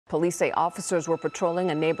Police say officers were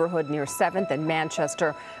patrolling a neighborhood near 7th and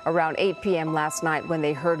Manchester around 8 p.m. last night when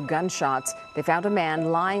they heard gunshots. They found a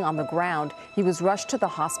man lying on the ground. He was rushed to the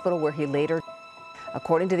hospital where he later.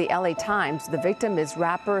 According to the LA Times, the victim is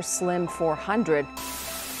rapper Slim 400.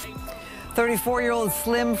 34-year-old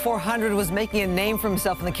Slim 400 was making a name for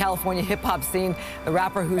himself in the California hip-hop scene. The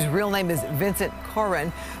rapper, whose real name is Vincent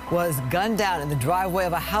Cohran, was gunned down in the driveway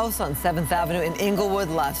of a house on 7th Avenue in Inglewood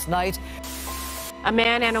last night. A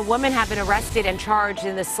man and a woman have been arrested and charged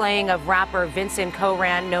in the slaying of rapper Vincent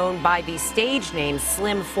Cohran, known by the stage name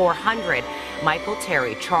Slim 400. Michael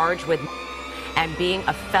Terry charged with and being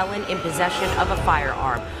a felon in possession of a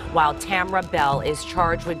firearm, while Tamra Bell is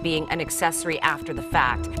charged with being an accessory after the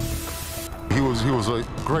fact. He was a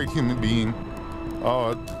great human being.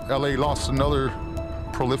 LA lost another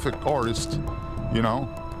prolific artist, you know.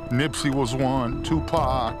 Nipsey was one,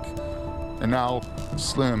 Tupac, and now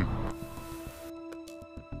Slim.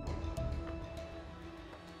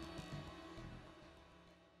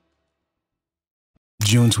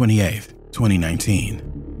 June 28th,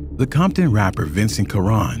 2019. The Compton rapper Vincent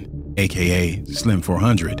Cohran, aka Slim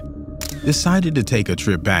 400, decided to take a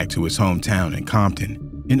trip back to his hometown in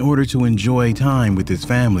Compton in order to enjoy time with his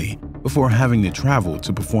family before having to travel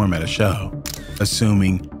to perform at a show.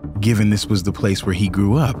 Assuming, given this was the place where he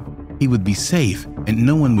grew up, he would be safe and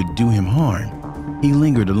no one would do him harm, he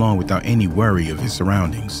lingered along without any worry of his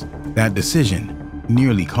surroundings. That decision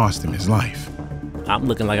nearly cost him his life. I'm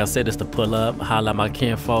looking, like I said, just to pull up, holler at my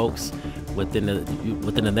kinfolks within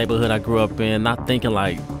the neighborhood I grew up in, not thinking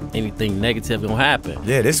like anything negative gonna happen.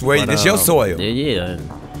 Yeah, this your soil. Yeah,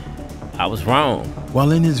 I was wrong.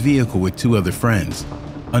 While in his vehicle with two other friends,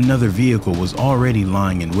 another vehicle was already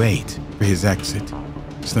lying in wait for his exit.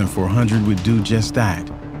 Slim 400 would do just that,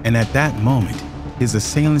 and at that moment, his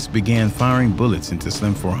assailants began firing bullets into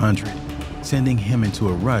Slim 400, sending him into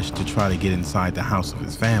a rush to try to get inside the house of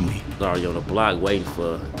his family. I was already on the block waiting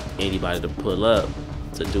for anybody to pull up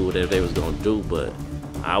to do whatever they was gonna do, but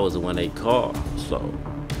I was the one they called. So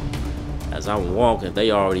as I'm walking, they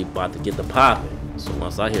already about to get the popping. So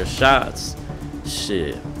once I hear shots,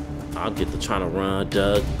 shit, I'll get to trying to run,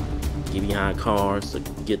 duck, get behind cars to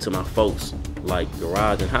get to my folks, like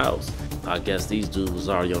garage and house. I guess these dudes was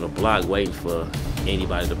already on the block waiting for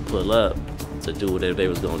anybody to pull up to do whatever they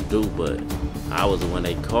was gonna do, but I was the one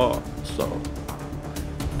they called. So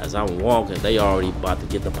as I'm walking, they already about to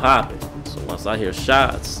get the popping. So once I hear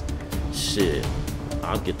shots, shit,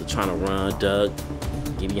 I'll get to trying to run, duck,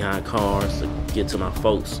 get behind cars to get to my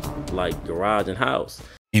folks, like garage and house.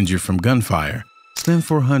 Injured from gunfire, Slim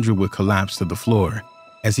 400 would collapse to the floor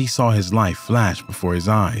as he saw his life flash before his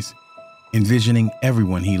eyes, envisioning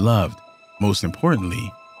everyone he loved, most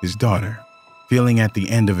importantly, his daughter. Feeling at the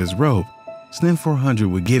end of his rope, Slim 400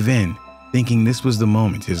 would give in, thinking this was the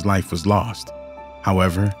moment his life was lost.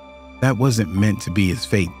 However, that wasn't meant to be his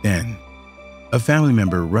fate then. A family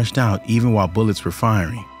member rushed out even while bullets were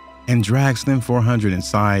firing and dragged Slim 400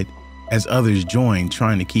 inside as others joined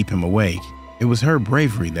trying to keep him awake. It was her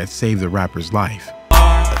bravery that saved the rapper's life.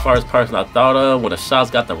 The first person I thought of when the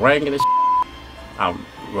shots got the ring and I'm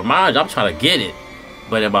trying to get it.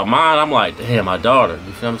 But in my mind, I'm like, damn, my daughter,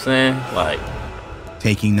 you feel what I'm saying? Like,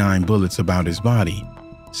 taking 9 bullets about his body,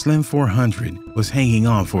 Slim 400 was hanging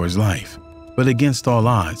on for his life. But against all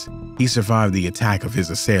odds, he survived the attack of his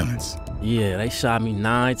assailants. Yeah, they shot me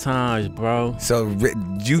 9 times, bro. So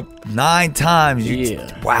you 9 times?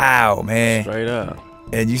 Yeah. Wow, man. Straight up.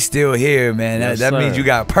 And you still here, man. Yes, that means you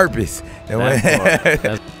got purpose.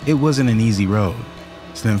 It wasn't an easy road.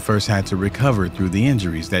 Slim first had to recover through the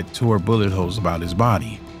injuries that tore bullet holes about his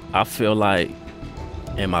body. I feel like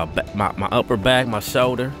in my upper back, my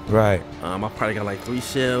shoulder. Right. I probably got like 3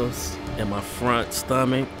 shells in my front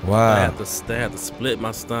stomach. Wow. I had to split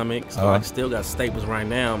my stomach, so I still got staples right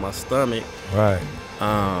now in my stomach. Right.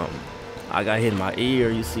 I got hit in my ear.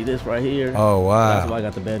 You see this right here? Oh wow. That's why I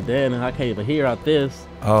got the bandana. I can't even hear out this.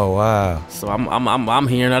 Oh wow. So I'm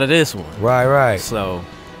hearing out of this one. Right. So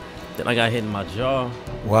then I got hit in my jaw.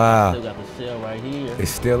 Wow. I still got the shell right here.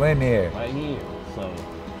 It's still in there. Right here. So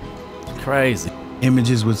it's crazy.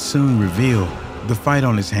 Images would soon reveal the fight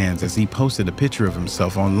on his hands as he posted a picture of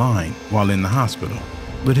himself online while in the hospital.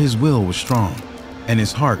 But his will was strong and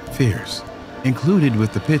his heart fierce. Included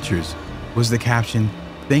with the pictures was the caption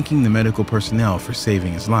thanking the medical personnel for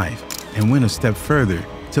saving his life, and went a step further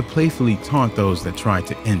to playfully taunt those that tried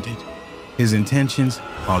to end it. His intentions,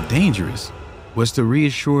 while dangerous, was to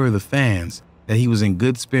reassure the fans that he was in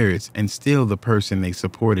good spirits and still the person they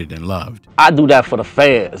supported and loved. I do that for the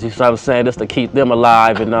fans, you know what I'm saying, just to keep them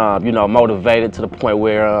alive and, you know, motivated to the point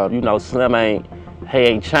where, you know, Slim ain't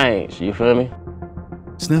changed, you feel me?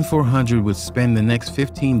 Slim 400 would spend the next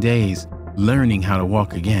 15 days learning how to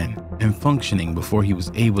walk again and functioning before he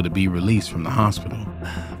was able to be released from the hospital.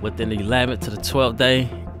 Within the 11th to the 12th day,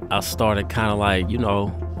 I started kind of like, you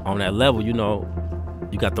know, on that level, you know,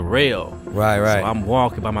 you got the rail. Right. So I'm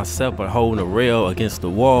walking by myself, but holding the rail against the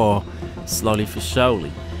wall, slowly for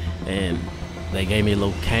surely. And they gave me a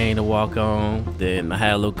little cane to walk on. Then I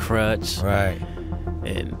had a little crutch. Right.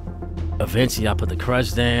 And eventually I put the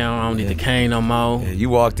crutch down. I don't need the cane no more. Yeah, you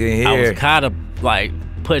walked in here. I was kind of like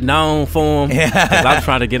putting on for him. Cause I'm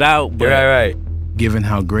trying to get out. But Right. Given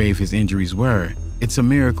how grave his injuries were, it's a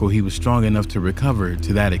miracle he was strong enough to recover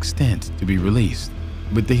to that extent to be released.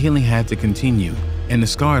 But the healing had to continue, and the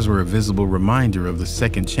scars were a visible reminder of the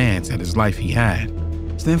second chance at his life he had.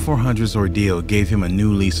 Slim 400's ordeal gave him a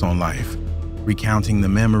new lease on life. Recounting the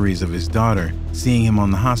memories of his daughter, seeing him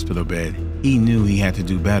on the hospital bed, he knew he had to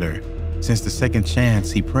do better, since the second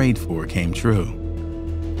chance he prayed for came true.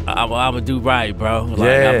 I'ma do right, bro.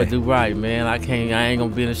 Like, I'ma do right, man. I ain't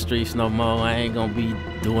gonna be in the streets no more. I ain't gonna be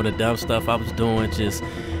doing the dumb stuff I was doing. Just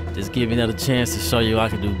give me another chance to show you I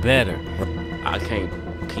can do better. I can't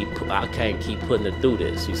keep putting it through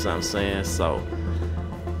this, you see what I'm saying? So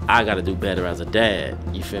I gotta do better as a dad.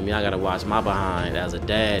 You feel me? I gotta watch my behind as a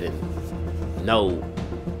dad and know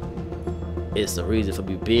it's the reason for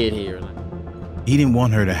me being here. He didn't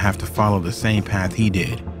want her to have to follow the same path he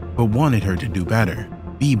did, but wanted her to do better,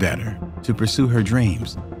 be better, to pursue her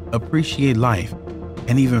dreams, appreciate life,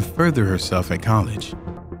 and even further herself at college.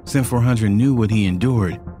 Slim 400 knew what he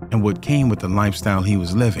endured and what came with the lifestyle he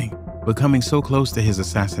was living. But coming so close to his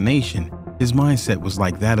assassination, his mindset was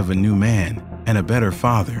like that of a new man and a better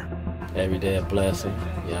father. Every day a blessing.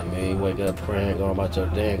 You know what I mean? Wake up praying, going about your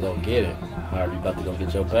day and go get it. However you about to go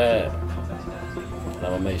get your bag. I'm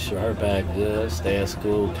gonna make sure her bag good, stay in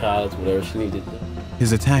school, college, whatever she needs to do.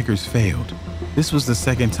 His attackers failed. This was the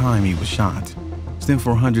second time he was shot. Slim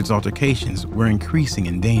 400's altercations were increasing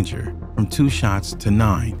in danger, from 2 shots to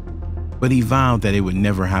 9. But he vowed that it would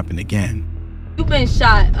never happen again. You've been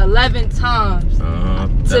shot 11 times.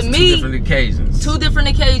 That's to me, 2 different occasions. 2 different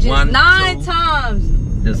occasions. 9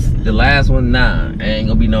 times. The last one, 9. Ain't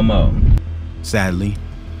gonna be no more. Sadly,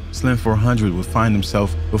 Slim 400 would find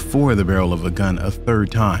himself before the barrel of a gun a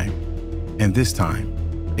 3rd time. And this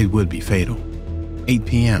time, it would be fatal. 8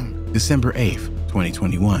 p.m., December 8th,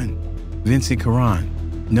 2021. Vincent Cohran,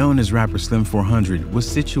 known as rapper Slim 400, was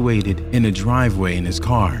situated in a driveway in his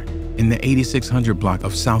car in the 8600 block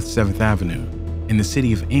of South 7th Avenue in the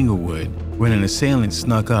city of Inglewood when an assailant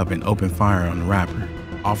snuck up and opened fire on the rapper.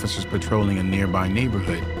 Officers patrolling a nearby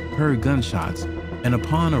neighborhood heard gunshots and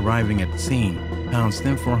upon arriving at the scene, found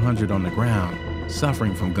Slim 400 on the ground,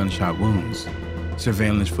 suffering from gunshot wounds.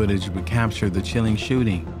 Surveillance footage would capture the chilling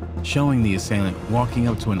shooting, showing the assailant walking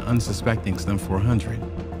up to an unsuspecting Slim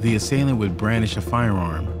 400. The assailant would brandish a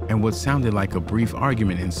firearm, and what sounded like a brief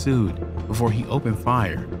argument ensued before he opened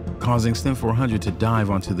fire, causing Slim 400 to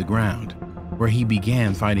dive onto the ground, where he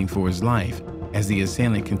began fighting for his life as the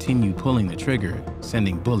assailant continued pulling the trigger,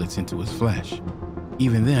 sending bullets into his flesh.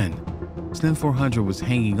 Even then, Slim 400 was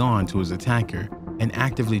hanging on to his attacker and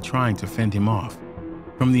actively trying to fend him off.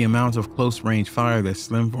 From the amount of close-range fire that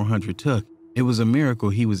Slim 400 took, it was a miracle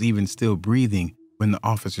he was even still breathing when the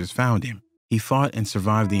officers found him. He fought and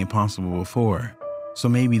survived the impossible before, so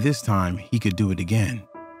maybe this time he could do it again.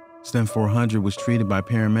 Slim 400 was treated by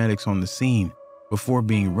paramedics on the scene before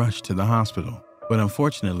being rushed to the hospital. But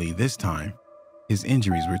unfortunately, this time, his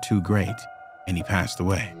injuries were too great, and he passed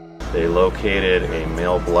away. They located a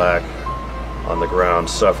male black on the ground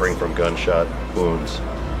suffering from gunshot wounds.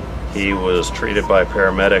 He was treated by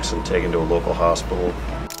paramedics and taken to a local hospital.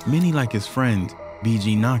 Many, like his friend,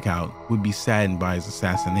 BG Knockout, would be saddened by his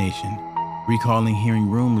assassination, recalling hearing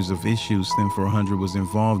rumors of issues Slim 400 was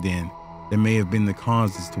involved in that may have been the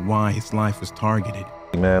cause as to why his life was targeted.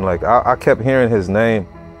 Man, like I kept hearing his name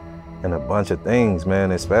and a bunch of things,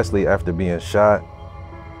 man, especially after being shot.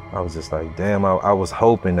 I was just like, damn, I was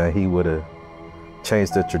hoping that he would have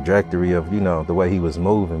changed the trajectory of, you know, the way he was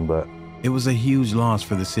moving, but. It was a huge loss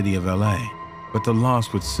for the city of LA, but the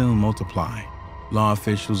loss would soon multiply. Law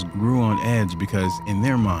officials grew on edge because, in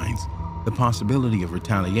their minds, the possibility of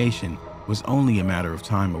retaliation was only a matter of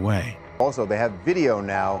time away. Also, they have video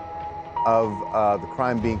now of the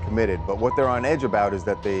crime being committed, but what they're on edge about is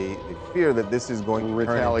that they fear that this is going to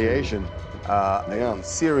retaliation. A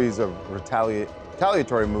series of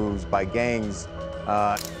retaliatory moves by gangs.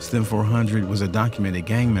 Slim 400 was a documented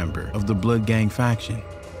gang member of the Blood Gang faction.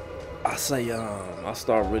 I say I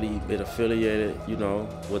start really been affiliated, you know,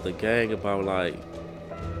 with the gang about like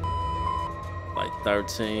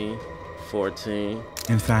 13, 14.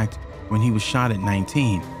 In fact, When he was shot at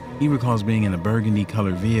 19, he recalls being in a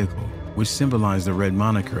burgundy-colored vehicle, which symbolized the red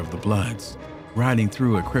moniker of the Bloods, riding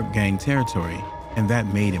through a Crip gang territory, and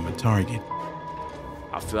that made him a target.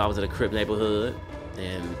 I feel I was in a Crip neighborhood,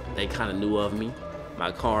 and they kind of knew of me.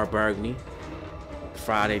 My car burgundy.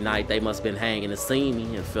 Friday night, they must have been hanging and seen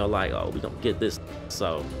me and felt like, oh, we don't get this.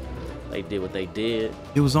 So they did what they did.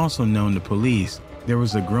 It was also known to police there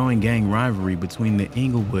was a growing gang rivalry between the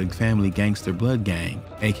Inglewood Family Gangster Blood Gang,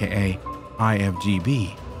 aka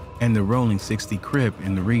IFGB, and the Rolling 60 Crip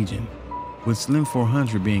in the region. With Slim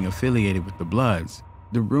 400 being affiliated with the Bloods,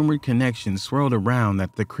 the rumored connection swirled around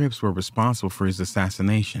that the Crips were responsible for his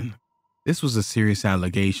assassination. This was a serious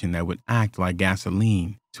allegation that would act like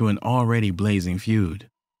gasoline to an already blazing feud.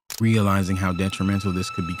 Realizing how detrimental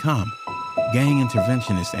this could become, gang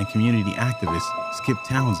interventionist and community activist Skip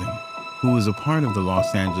Townsend, who was a part of the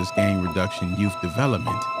Los Angeles Gang Reduction Youth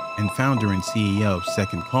Development and founder and CEO of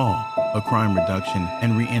Second Call, a crime reduction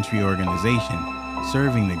and reentry organization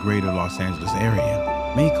serving the greater Los Angeles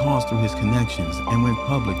area, made calls through his connections and went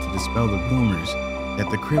public to dispel the rumors that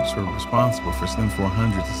the Crips were responsible for Slim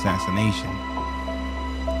 400's assassination.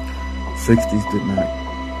 60s did not.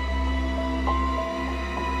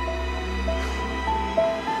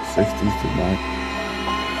 60s did not.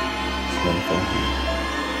 Slim 400.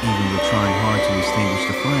 Even with trying hard to extinguish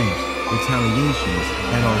the flames, retaliations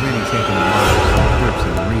had already taken the lives of the Crips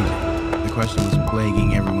in the region. The question was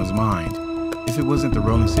plaguing everyone's mind. If it wasn't the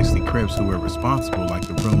Rolling 60 Crips who were responsible like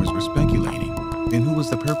the rumors were speculating, then who was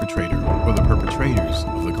the perpetrator or the perpetrators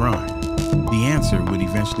of the crime? The answer would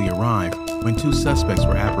eventually arrive when two suspects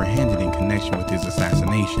were apprehended in connection with his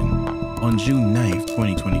assassination. On June 9,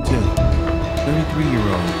 2022,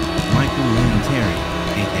 33-year-old Michael Lynn Terry,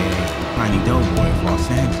 aka Tiny Doughboy of Los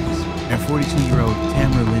Angeles, and 42-year-old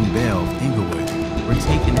Tamara Lynn Bell of Inglewood were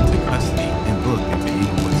taken into custody and booked into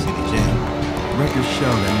Inglewood City Jail. Records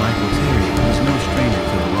show that Michael Terry was no stranger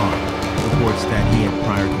to the law. Reports that he had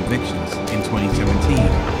prior convictions in 2017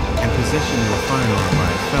 and possession of a firearm by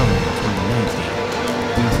a felon in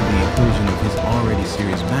 2019. Due to the inclusion of his already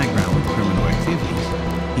serious background with criminal activities,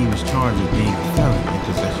 he was charged with being a felon in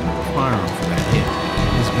possession of a firearm for that hit.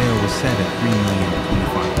 His bail was set at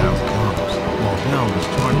 $3,025,000, while Bell was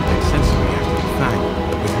charged with accessory after the fact,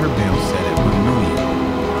 with her bail set at $1 million.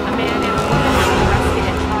 A man and a woman have been arrested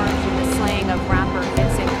and charged with the slaying of rapper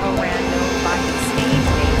Vincent Cohran, known by his stage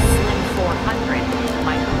name Slim 400.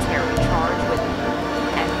 Michael Terry charged with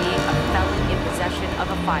and being a felon in possession of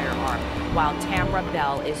a firearm, while Tamara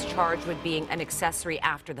Bell is charged with being an accessory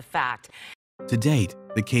after the fact. To date,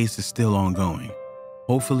 the case is still ongoing.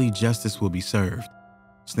 Hopefully, justice will be served.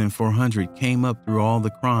 Slim 400 came up through all the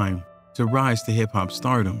crime to rise to hip-hop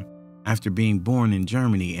stardom after being born in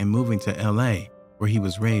Germany and moving to LA, where he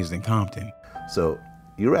was raised in Compton. So,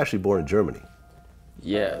 you were actually born in Germany?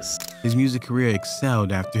 Yes. His music career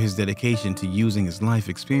excelled after his dedication to using his life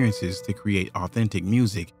experiences to create authentic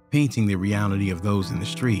music, painting the reality of those in the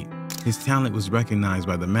street. His talent was recognized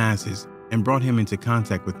by the masses and brought him into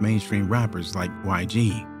contact with mainstream rappers like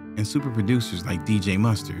YG and super producers like DJ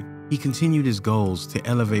Mustard. He continued his goals to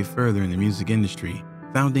elevate further in the music industry,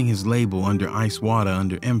 founding his label under Ice Water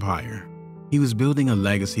under Empire. He was building a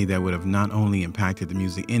legacy that would have not only impacted the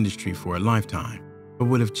music industry for a lifetime, but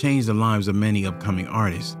would have changed the lives of many upcoming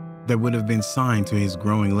artists that would have been signed to his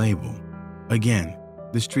growing label. Again,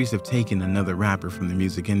 the streets have taken another rapper from the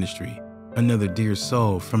music industry, another dear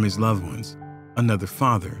soul from his loved ones, another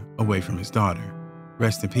father away from his daughter.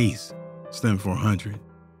 Rest in peace, Slim 400.